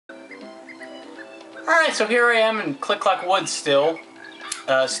Alright, so here I am in Click-Clack Woods still.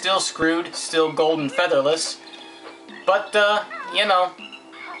 Still screwed, still golden featherless. But, you know,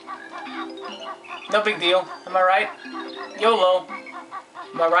 no big deal. Am I right? YOLO.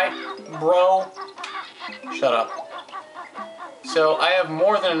 Am I right, bro? Shut up. So, I have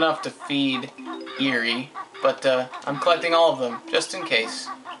more than enough to feed Eerie, but I'm collecting all of them, just in case.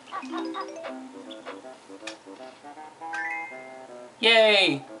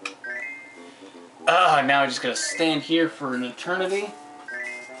 Yay! Now I just gotta stand here for an eternity.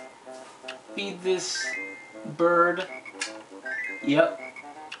 Feed this bird. Yep.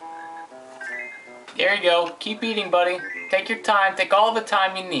 There you go. Keep eating, buddy. Take your time. Take all the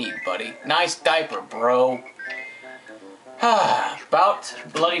time you need, buddy. Nice diaper, bro. About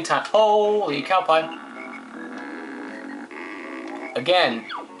bloody time. Holy cow pie. Again,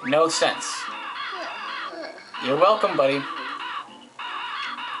 no sense. You're welcome, buddy.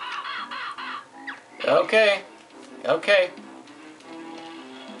 Okay. Okay.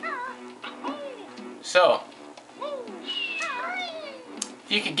 So, if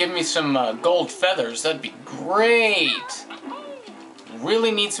you could give me some gold feathers, that'd be great.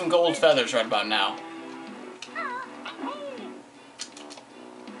 Really need some gold feathers right about now.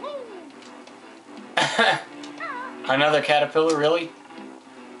 Another caterpillar, really?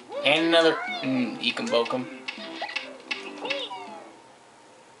 And another... Ekum bokum.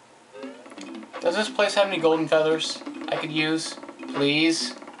 Does this place have any golden feathers I could use?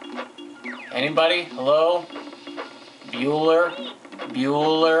 Please? Anybody? Hello? Bueller?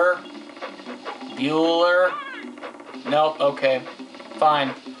 Bueller? Bueller? Nope, okay.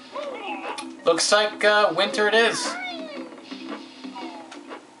 Fine. Looks like winter it is.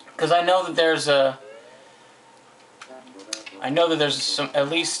 Because I know that there's a... I know that there's some, at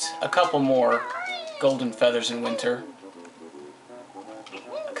least a couple more golden feathers in winter.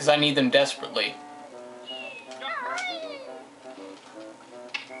 Because I need them desperately.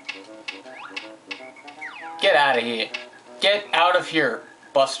 Get out of here. Get out of here,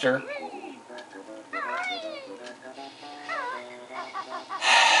 Buster.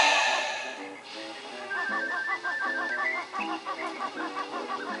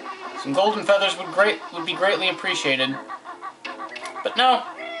 Some golden feathers would be greatly appreciated. But no.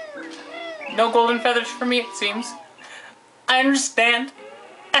 No golden feathers for me, it seems. I understand.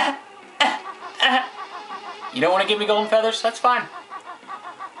 You don't want to give me golden feathers? That's fine.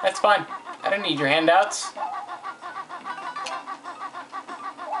 That's fine. I don't need your handouts.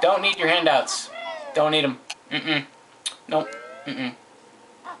 Don't need your handouts. Don't need them. Nope.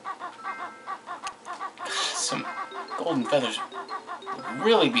 Some golden feathers would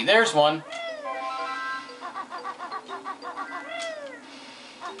really be... There's one.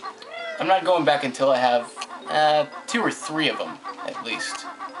 I'm not going back until I have 2 or 3 of them, at least.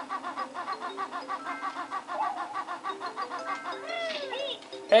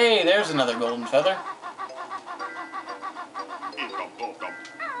 Hey, there's another golden feather.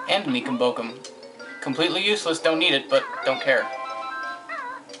 And an Ekum bokum. Completely useless, don't need it, but don't care.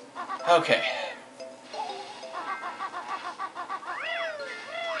 Okay.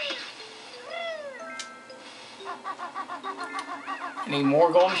 Any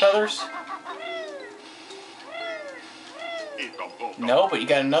more golden feathers? No, but you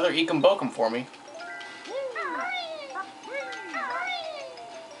got another Ekum bokum for me.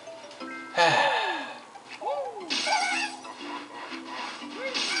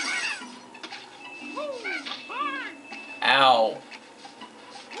 Ow.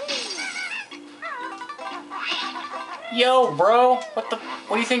 Yo, bro. What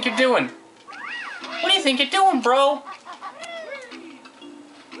do you think you're doing? What do you think you're doing, bro?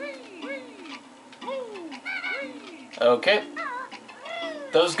 Okay.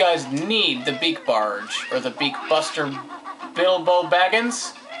 Those guys need the beak barge, or the beak buster Bilbo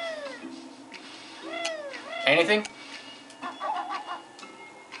Baggins. Anything?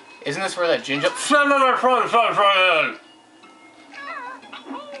 Isn't this where that ginger...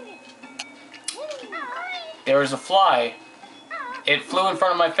 There was a fly. It flew in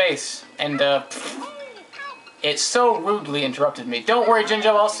front of my face, and it so rudely interrupted me. Don't worry,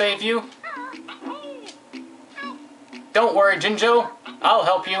 Jinjo, I'll save you. Don't worry, Jinjo, I'll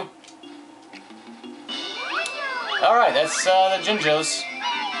help you. Alright, that's the Jinjos.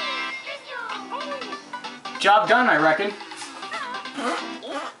 Job done, I reckon.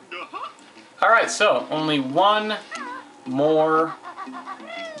 Alright, so, only one more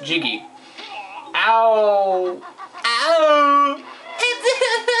Jiggy. Ow! Ow!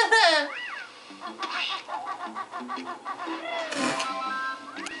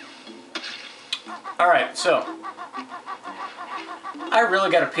 Alright, so, I really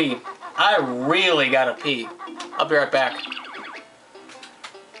gotta pee. I really gotta pee. I'll be right back.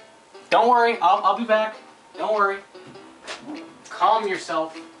 Don't worry, I'll be back. Don't worry. Calm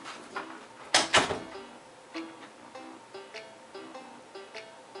yourself.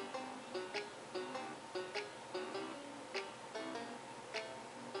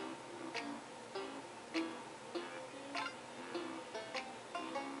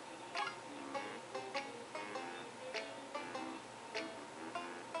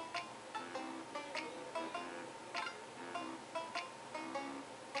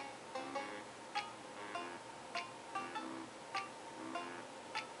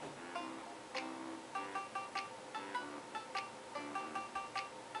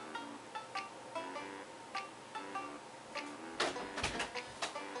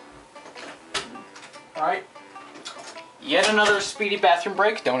 Alright, yet another speedy bathroom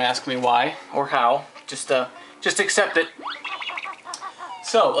break. Don't ask me why or how. Just accept it.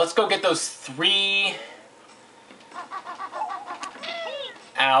 So, let's go get those 3...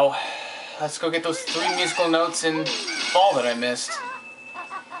 Ow. Let's go get those 3 musical notes in fall that I missed.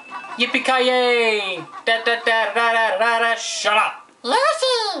 Yippee-ki-yay! Da-da-da-da-da-da-da! Shut up!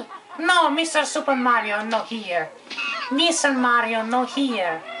 Lucy! No, Mr. Super Mario, no here. Mr. Mario, no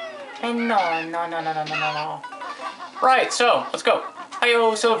here. And no. Right, so, let's go.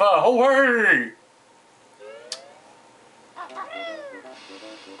 Hi-yo, Silva, away!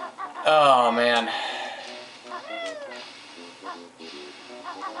 Oh, man.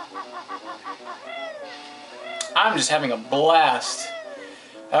 I'm just having a blast.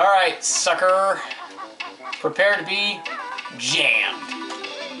 Alright, sucker. Prepare to be jammed.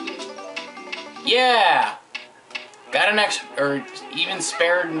 Yeah! Got an extra, or even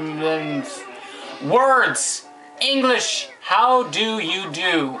spared than words! English! How do you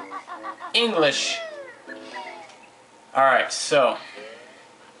do? English. Alright, so.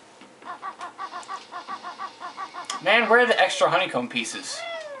 Man, where are the extra honeycomb pieces?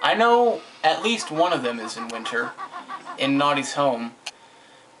 I know at least one of them is in winter, in Naughty's home,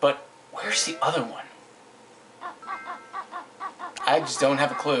 but where's the other one? I just don't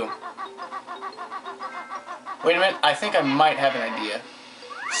have a clue. Wait a minute, I think I might have an idea.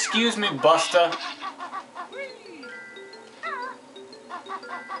 Excuse me, Busta.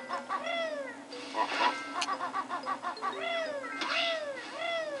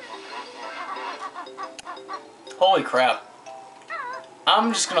 Holy crap.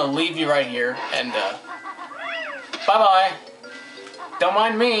 I'm just gonna leave you right here and bye-bye. Don't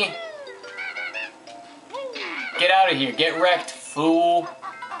mind me. Get out of here. Get wrecked, fool.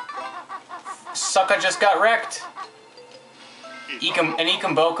 Sucker just got wrecked. An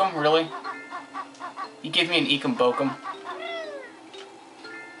Ekum Bokum, really? You give me an Ekum Bokum.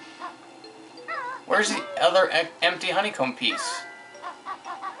 Where's the other empty honeycomb piece?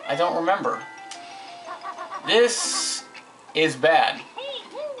 I don't remember. This is bad.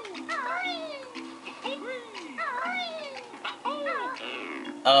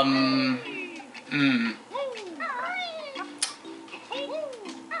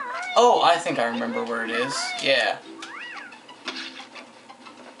 Oh, I think I remember where it is. Yeah.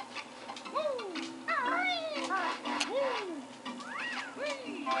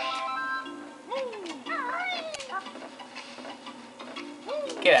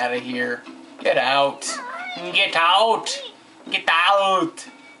 Get out of here. Get out. Get out. Get out.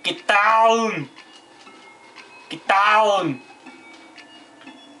 Get down. Get down.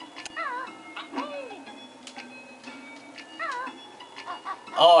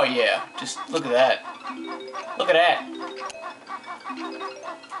 Oh yeah, just look at that. Look at that.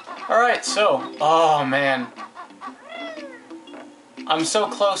 Alright, so, oh man. I'm so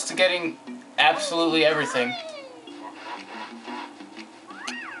close to getting absolutely everything.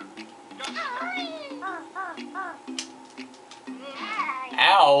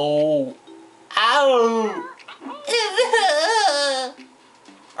 Ow. Ow.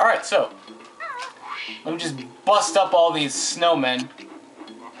 Alright, so. Let me just bust up all these snowmen.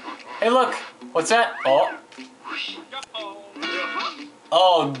 Hey, look! What's that? Oh.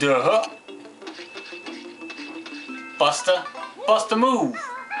 Oh, duh. Busta. Busta move.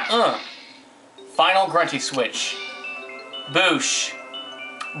 Final grunty switch. Boosh.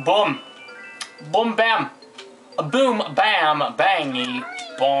 Boom. Boom bam. A boom bam bangy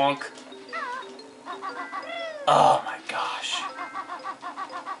bonk. Oh my gosh.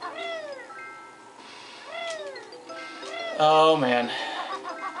 Oh man.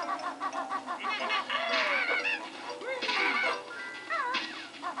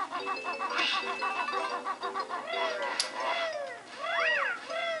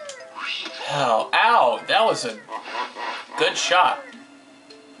 Oh, ow, that was a good shot.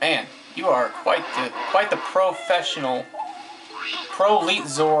 Man. You are quite the professional, pro-elite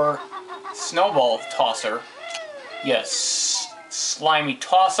Zor snowball tosser. Yes, slimy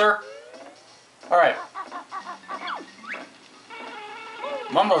tosser. Alright.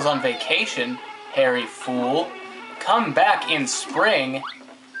 Mumbo's on vacation, hairy fool. Come back in spring.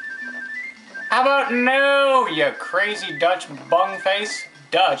 How about no, you crazy Dutch bung face?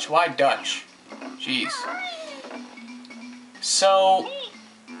 Dutch? Why Dutch? Jeez. So,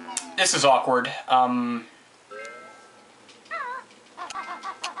 this is awkward.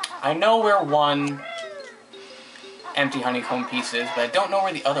 I know where one empty honeycomb piece is, but I don't know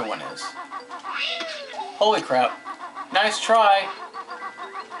where the other one is. Holy crap. Nice try.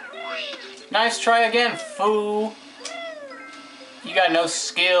 Nice try again, foo. You got no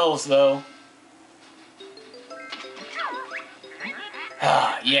skills, though.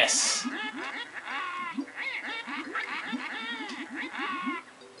 Ah, yes.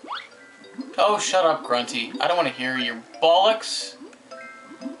 Oh, shut up, Grunty. I don't want to hear your bollocks.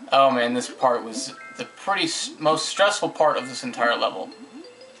 Oh man, this part was the most stressful part of this entire level.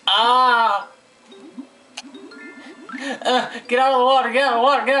 Ah! Get out of the water, get out of the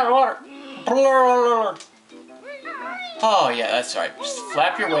water, get out of the water! Oh yeah, that's right. Just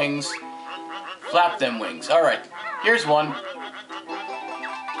flap your wings. Flap them wings. Alright, here's one.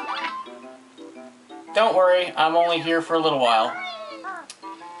 Don't worry, I'm only here for a little while.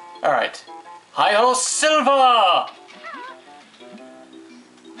 Alright. Hi-ho, Silva!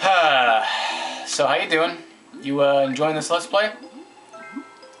 So, how you doing? You enjoying this Let's Play?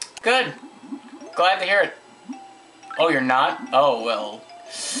 Good. Glad to hear it. Oh, you're not? Oh, well.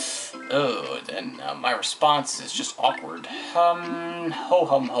 Oh, then my response is just awkward. Ho-hum,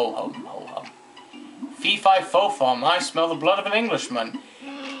 ho-hum, ho-hum. Fee-fi-fo-fum, I smell the blood of an Englishman.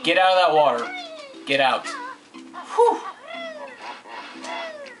 Get out of that water. Get out. Whew.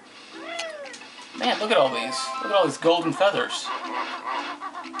 Man, look at all these. Look at all these golden feathers.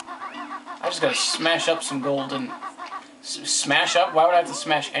 I just gotta smash up some golden... Smash up? Why would I have to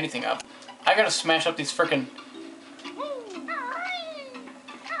smash anything up? I gotta smash up these frickin'...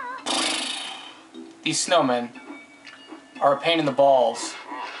 These snowmen are a pain in the balls.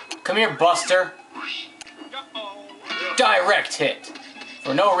 Come here, Buster. Direct hit.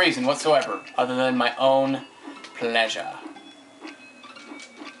 For no reason whatsoever, other than my own pleasure.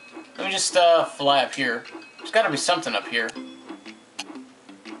 Let me just fly up here. There's gotta be something up here.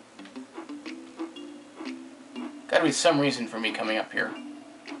 Gotta be some reason for me coming up here.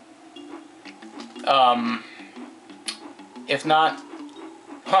 If not...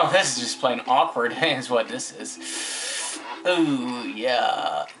 Oh, this is just plain awkward, is what this is. Ooh,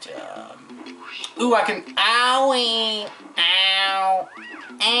 yeah. Ooh, I can... Owie! Ow!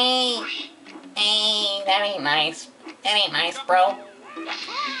 Hey! Hey, that ain't nice. That ain't nice, bro.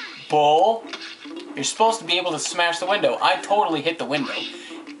 Bull? You're supposed to be able to smash the window. I totally hit the window.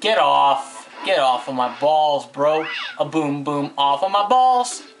 Get off. Get off of my balls, bro. A boom boom off of my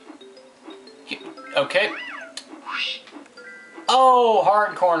balls. Okay. Oh,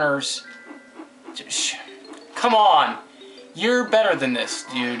 hard corners. Come on. You're better than this,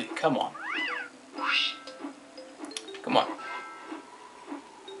 dude. Come on. Come on.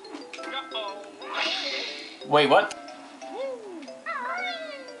 Wait, what?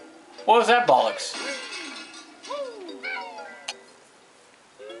 What was that bollocks?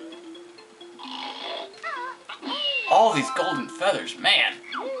 All these golden feathers, man.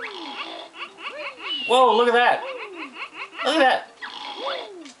 Whoa, look at that. Look at that.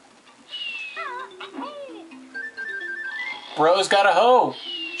 Bro's got a hoe.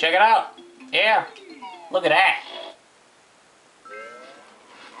 Check it out. Yeah. Look at that.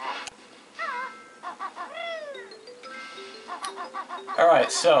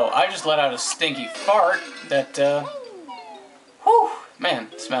 Alright, so I just let out a stinky fart that, whew, man,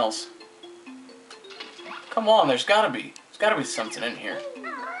 it smells. Come on, there's gotta be something in here.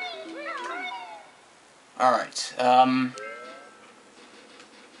 Alright,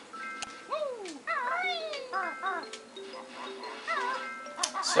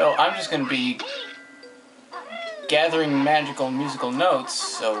 so I'm just gonna be gathering magical musical notes,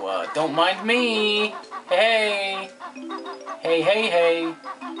 so, don't mind me. Hey! Hey, hey, hey.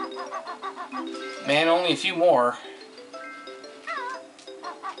 Man, only a few more.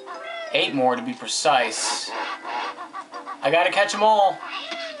 8 more to be precise. I gotta catch them all.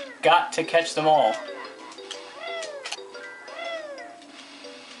 Got to catch them all.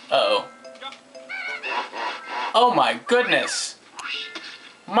 Uh-oh. Oh my goodness.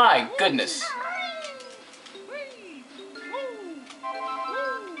 My goodness.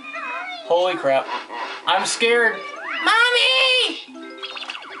 Holy crap. I'm scared.